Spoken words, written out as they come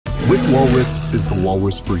which Walrus is the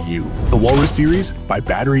Walrus for you? The Walrus series by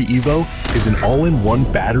BatteryEVO is an all-in-one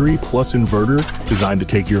battery plus inverter designed to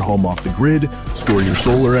take your home off the grid, store your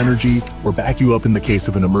solar energy, or back you up in the case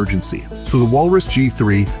of an emergency. So the Walrus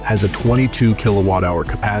G3 has a 22 kilowatt-hour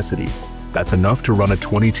capacity. That's enough to run a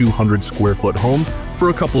 2,200 square foot home for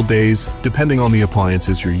a couple days, depending on the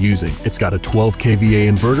appliances you're using. It's got a 12 kVA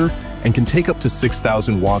inverter and can take up to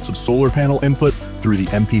 6,000 watts of solar panel input through the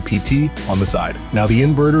MPPT on the side. Now, the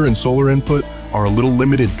inverter and solar input are a little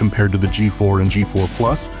limited compared to the G4 and G4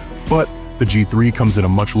 Plus, but the G3 comes at a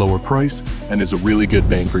much lower price and is a really good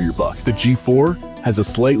bang for your buck. The G4 has a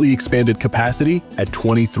slightly expanded capacity at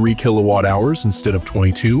 23 kilowatt hours instead of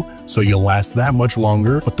 22, so you'll last that much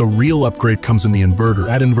longer, but the real upgrade comes in the inverter.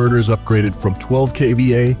 That inverter is upgraded from 12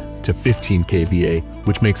 kVA to 15 kVA,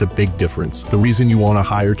 which makes a big difference. The reason you want a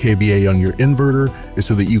higher kVA on your inverter is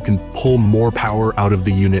so that you can pull more power out of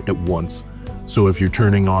the unit at once. So if you're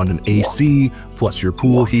turning on an AC, plus your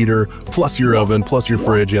pool heater, plus your oven, plus your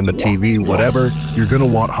fridge and the TV, whatever, you're gonna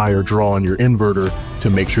want higher draw on your inverter to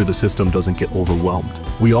make sure the system doesn't get overwhelmed.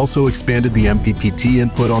 We also expanded the MPPT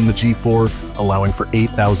input on the G4, allowing for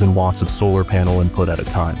 8,000 watts of solar panel input at a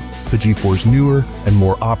time. The G4 is newer and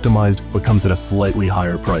more optimized, but comes at a slightly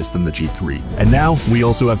higher price than the G3. And now we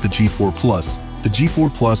also have the G4 Plus. The G4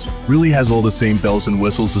 Plus really has all the same bells and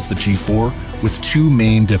whistles as the G4, with two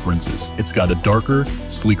main differences. It's got a darker,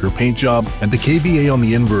 sleeker paint job, and the kVA on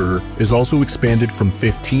the inverter is also expanded from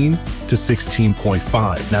 15 to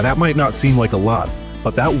 16.5. Now that might not seem like a lot,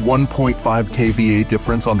 but that 1.5 kVA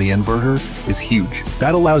difference on the inverter is huge.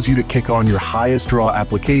 That allows you to kick on your highest draw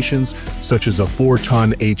applications, such as a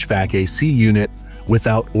 4-ton HVAC AC unit,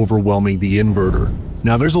 without overwhelming the inverter.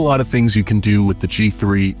 Now there's a lot of things you can do with the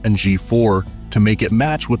G3 and G4 to make it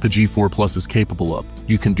match what the G4 Plus is capable of.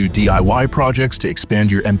 You can do DIY projects to expand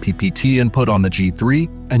your MPPT input on the G3,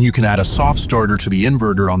 and you can add a soft starter to the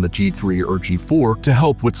inverter on the G3 or G4 to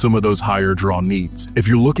help with some of those higher draw needs. If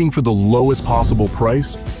you're looking for the lowest possible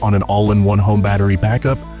price on an all-in-one home battery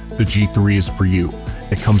backup, the G3 is for you.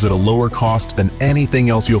 It comes at a lower cost than anything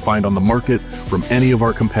else you'll find on the market from any of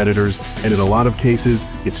our competitors, and in a lot of cases,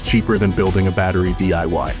 it's cheaper than building a battery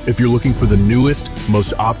DIY. If you're looking for the newest,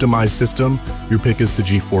 most optimized system, your pick is the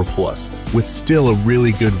G4 Plus, with still a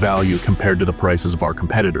really good value compared to the prices of our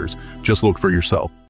competitors. Just look for yourself.